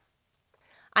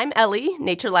I'm Ellie,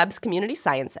 Nature Lab's community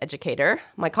science educator.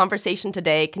 My conversation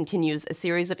today continues a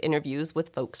series of interviews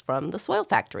with folks from the Soil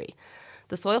Factory.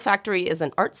 The Soil Factory is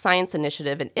an art science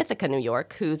initiative in Ithaca, New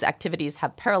York, whose activities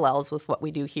have parallels with what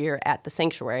we do here at the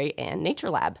Sanctuary and Nature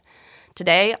Lab.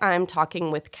 Today, I'm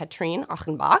talking with Kathrin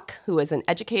Achenbach, who is an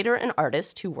educator and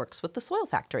artist who works with the Soil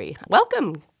Factory.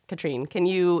 Welcome, Kathrin. Can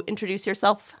you introduce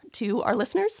yourself to our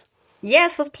listeners?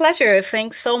 Yes, with pleasure.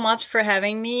 Thanks so much for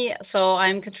having me. So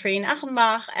I'm Kathrin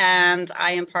Achenbach and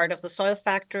I am part of the Soil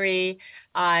Factory.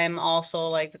 I'm also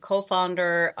like the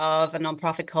co-founder of a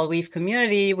nonprofit called Weave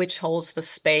Community, which holds the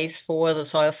space for the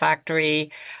Soil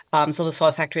Factory. So the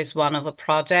Soil Factory is one of the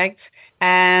projects.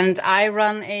 And I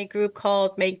run a group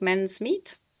called Make Men's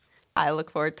Meet. I look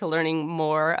forward to learning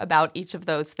more about each of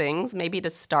those things. Maybe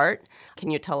to start, can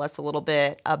you tell us a little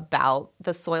bit about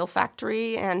the Soil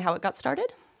Factory and how it got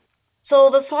started?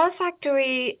 So the Soil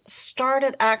Factory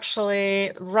started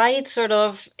actually right sort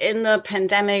of in the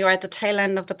pandemic or at the tail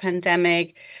end of the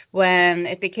pandemic when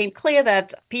it became clear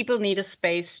that people need a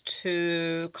space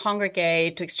to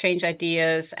congregate, to exchange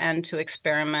ideas, and to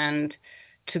experiment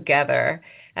together.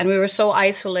 And we were so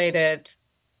isolated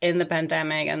in the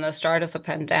pandemic and the start of the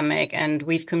pandemic, and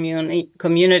We've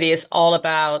community is all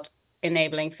about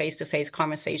enabling face-to-face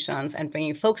conversations and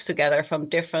bringing folks together from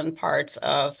different parts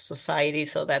of society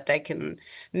so that they can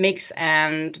mix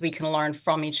and we can learn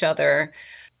from each other.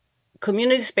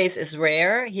 Community space is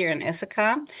rare here in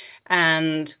Ithaca,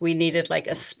 and we needed like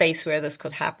a space where this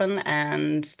could happen.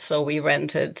 And so we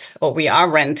are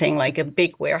renting like a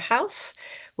big warehouse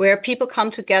where people come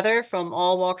together from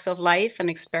all walks of life and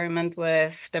experiment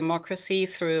with democracy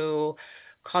through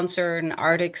concert and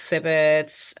art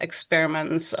exhibits,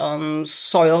 experiments on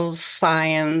soil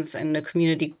science in the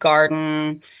community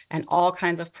garden, and all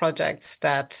kinds of projects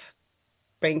that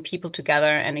bring people together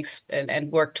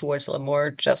and work towards a more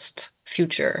just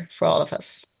future for all of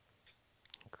us.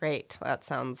 Great. That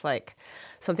sounds like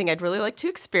something I'd really like to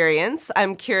experience.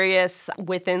 I'm curious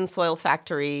within Soil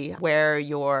Factory where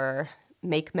your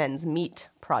Make Men's Meet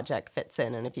project fits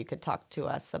in, and if you could talk to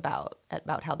us about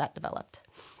how that developed.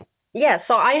 Yeah,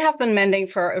 so I have been mending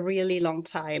for a really long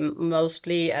time,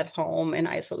 mostly at home in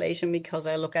isolation, because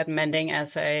I look at mending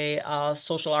as a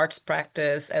social arts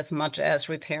practice as much as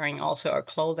repairing also our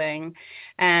clothing.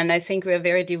 And I think we're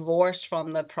very divorced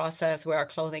from the process where our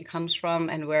clothing comes from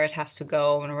and where it has to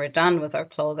go when we're done with our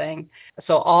clothing.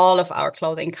 So all of our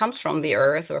clothing comes from the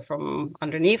earth or from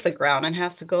underneath the ground and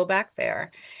has to go back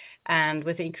there. And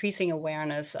with increasing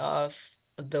awareness of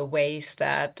the waste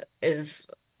that is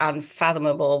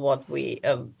unfathomable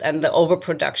and the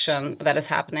overproduction that is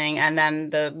happening, and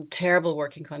then the terrible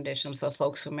working conditions for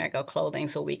folks who make our clothing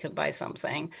so we can buy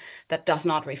something that does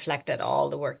not reflect at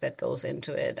all the work that goes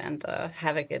into it and the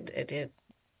havoc it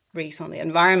wreaks on the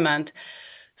environment.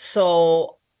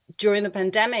 So during the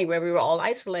pandemic, where we were all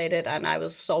isolated and I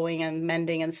was sewing and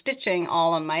mending and stitching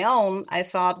all on my own, I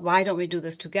thought, why don't we do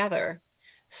this together?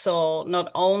 So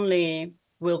not only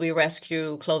will we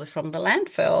rescue clothes from the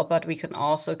landfill, but we can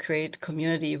also recreate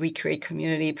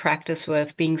community, practice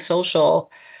with being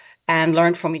social, and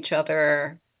learn from each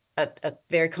other a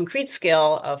very concrete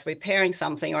skill of repairing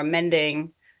something or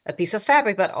mending a piece of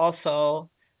fabric, but also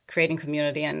creating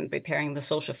community and repairing the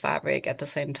social fabric at the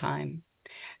same time.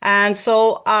 And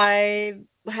so I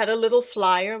had a little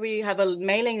flyer. We have a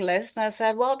mailing list, and I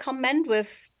said, well, come mend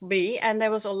with me. And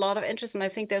there was a lot of interest, and I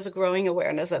think there's a growing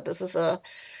awareness that this is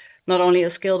not only a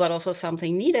skill, but also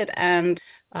something needed. And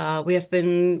we have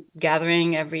been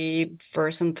gathering every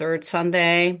first and third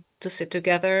Sunday to sit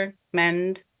together,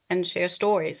 mend, and share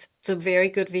stories. It's a very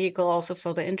good vehicle also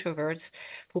for the introverts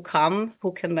who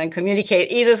can then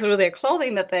communicate either through their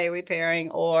clothing that they're repairing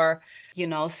or,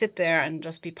 sit there and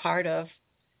just be part of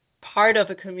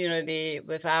a community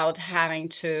without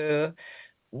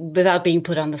being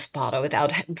put on the spot or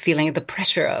without feeling the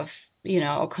pressure of,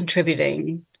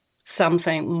 contributing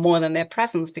something more than their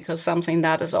presence, because something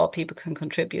that is all people can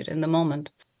contribute in the moment.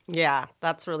 Yeah,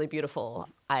 that's really beautiful.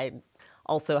 I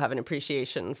also have an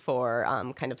appreciation for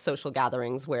kind of social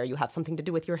gatherings where you have something to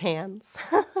do with your hands,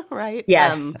 right?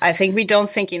 Yes, I think we don't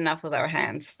think enough with our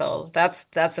hands, though. That's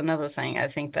another thing. I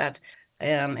think that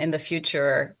in the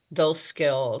future, those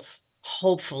skills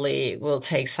hopefully will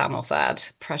take some of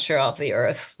that pressure off the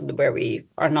earth, where we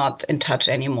are not in touch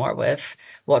anymore with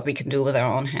what we can do with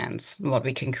our own hands and what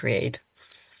we can create.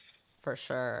 For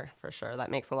sure, for sure. That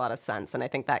makes a lot of sense. And I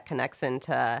think that connects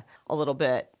into a little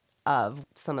bit of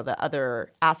some of the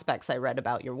other aspects I read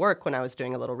about your work when I was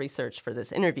doing a little research for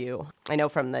this interview. I know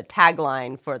from the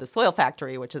tagline for the Soil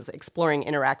Factory, which is exploring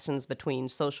interactions between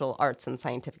social, arts, and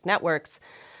scientific networks,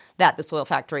 that the Soil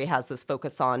Factory has this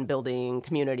focus on building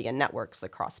community and networks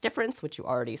across difference, which you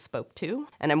already spoke to.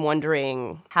 And I'm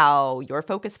wondering how your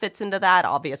focus fits into that.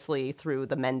 Obviously, through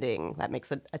the mending, that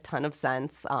makes a ton of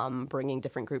sense, bringing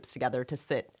different groups together to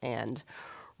sit and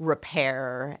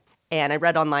repair. And I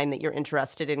read online that you're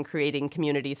interested in creating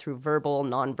community through verbal,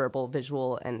 nonverbal,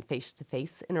 visual, and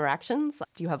face-to-face interactions.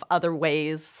 Do you have other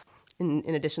ways, in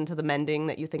addition to the mending,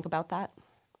 that you think about that?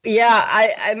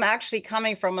 Yeah, I'm actually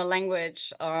coming from a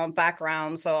language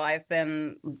background. So I've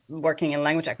been working in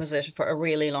language acquisition for a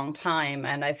really long time.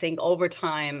 And I think over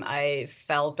time, I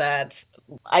felt that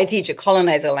I teach a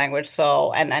colonizer language.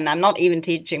 So, and I'm not even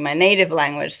teaching my native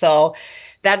language. So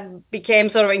that became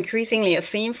sort of increasingly a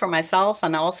theme for myself.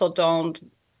 And I also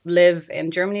don't live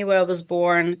in Germany where I was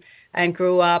born and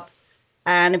grew up.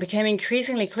 And it became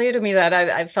increasingly clear to me that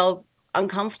I felt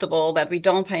uncomfortable that we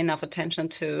don't pay enough attention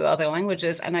to other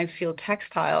languages. And I feel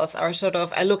textiles are sort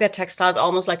of, I look at textiles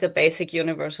almost like a basic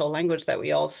universal language that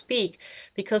we all speak,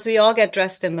 because we all get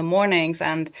dressed in the mornings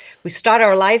and we start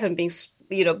our life and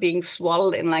being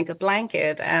swaddled in like a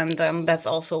blanket. And that's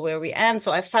also where we end.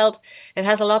 So I felt it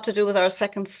has a lot to do with our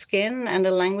second skin and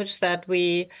the language that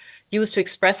we use to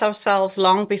express ourselves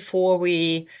long before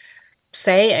we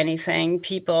say anything.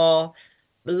 People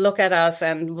look at us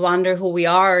and wonder who we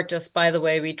are just by the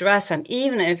way we dress. And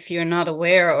even if you're not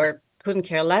aware or couldn't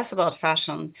care less about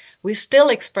fashion, we still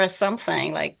express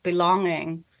something like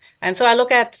belonging. And so I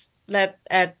look at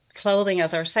clothing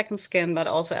as our second skin, but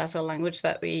also as a language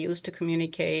that we use to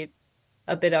communicate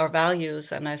a bit our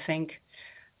values. And I think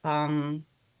I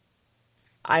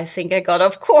got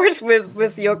off course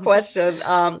with your question.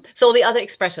 So the other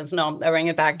expressions, no, I bring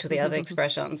it back to the other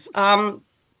expressions.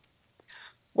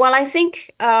 Well, I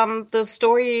think the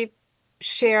story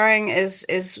sharing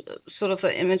is sort of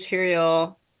the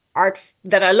immaterial art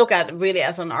that I look at really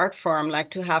as an art form, like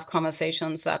to have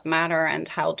conversations that matter and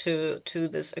how to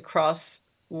this across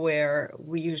where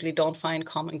we usually don't find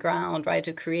common ground, right?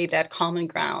 To create that common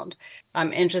ground.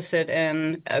 I'm interested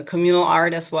in communal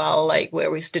art as well, like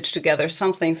where we stitch together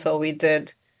something. So we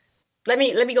did. Let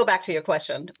me go back to your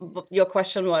question. Your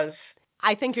question was.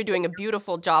 I think you're doing a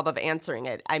beautiful job of answering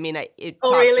it. I mean,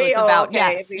 really? It's about,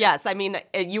 okay. Yes. I mean,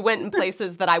 you went in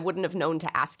places that I wouldn't have known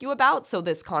to ask you about. So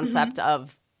this concept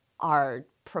of our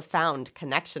profound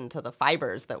connection to the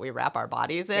fibers that we wrap our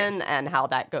bodies in, and how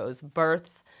that goes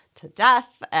birth to death,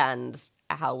 and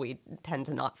how we tend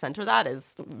to not center that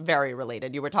is very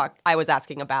related. I was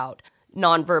asking about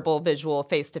nonverbal, visual,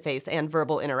 face-to-face, and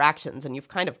verbal interactions, and you've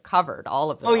kind of covered all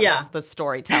of those. Oh, yeah. The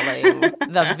storytelling,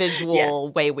 the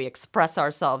visual way we express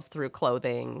ourselves through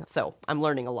clothing. So I'm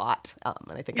learning a lot, and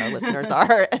I think our listeners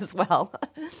are as well.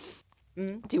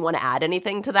 Do you want to add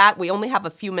anything to that? We only have a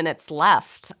few minutes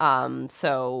left,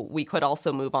 so we could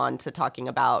also move on to talking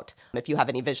about if you have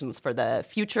any visions for the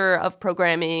future of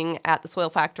programming at the Soil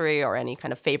Factory, or any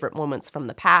kind of favorite moments from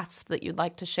the past that you'd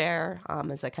like to share,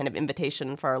 as a kind of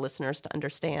invitation for our listeners to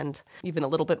understand even a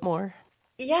little bit more.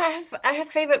 Yeah, I have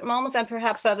favorite moments, and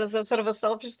perhaps that is a sort of a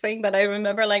selfish thing, but I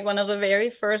remember like one of the very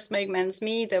first Make Men's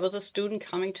Meet, there was a student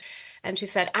coming to, and she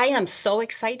said, I am so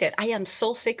excited. I am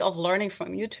so sick of learning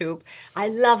from YouTube. I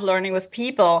love learning with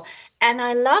people. And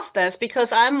I love this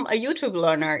because I'm a YouTube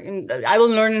learner. I will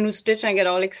learn a new stitch and get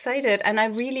all excited. And I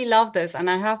really love this.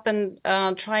 And I have been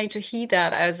trying to heed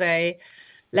that as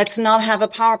let's not have a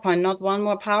PowerPoint, not one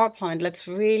more PowerPoint. Let's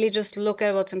really just look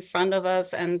at what's in front of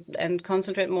us and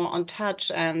concentrate more on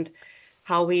touch and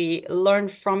how we learn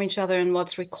from each other and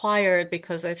what's required,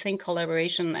 because I think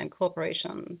collaboration and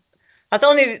cooperation,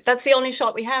 that's the only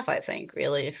shot we have, I think,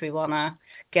 really, if we want to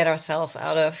get ourselves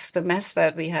out of the mess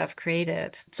that we have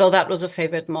created. So that was a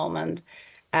favorite moment.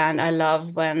 And I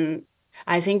love when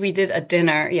I think we did a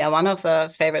dinner. Yeah, one of the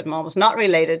favorite moments, not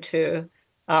related to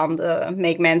the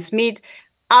Make Men's Meet,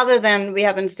 other than we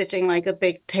have been stitching like a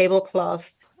big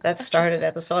tablecloth that started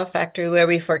at the Soil Factory, where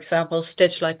we, for example,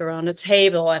 stitch like around a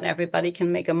table and everybody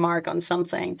can make a mark on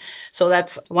something. So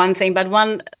that's one thing. But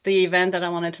the event that I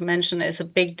wanted to mention is a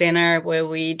big dinner where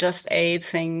we just ate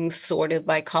things sorted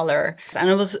by color. And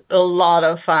it was a lot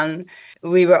of fun.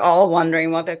 We were all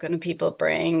wondering what they're going to people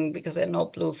bring, because there are no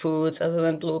blue foods other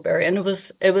than blueberry. And it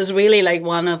was really like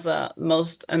one of the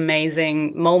most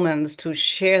amazing moments to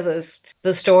share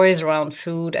the stories around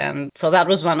food. And so that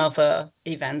was one of the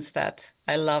events that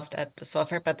I loved at the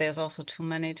software, but there's also too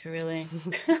many to really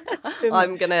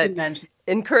I'm going to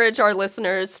encourage our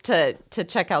listeners to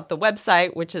check out the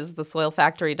website, which is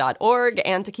thesoilfactory.org,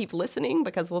 and to keep listening,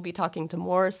 because we'll be talking to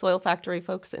more Soil Factory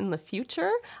folks in the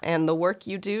future. And the work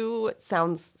you do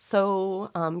sounds so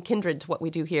kindred to what we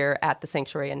do here at the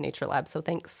Sanctuary and Nature Lab. So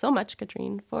thanks so much,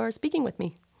 Kathrin, for speaking with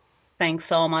me. Thanks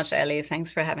so much, Ellie. Thanks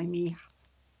for having me.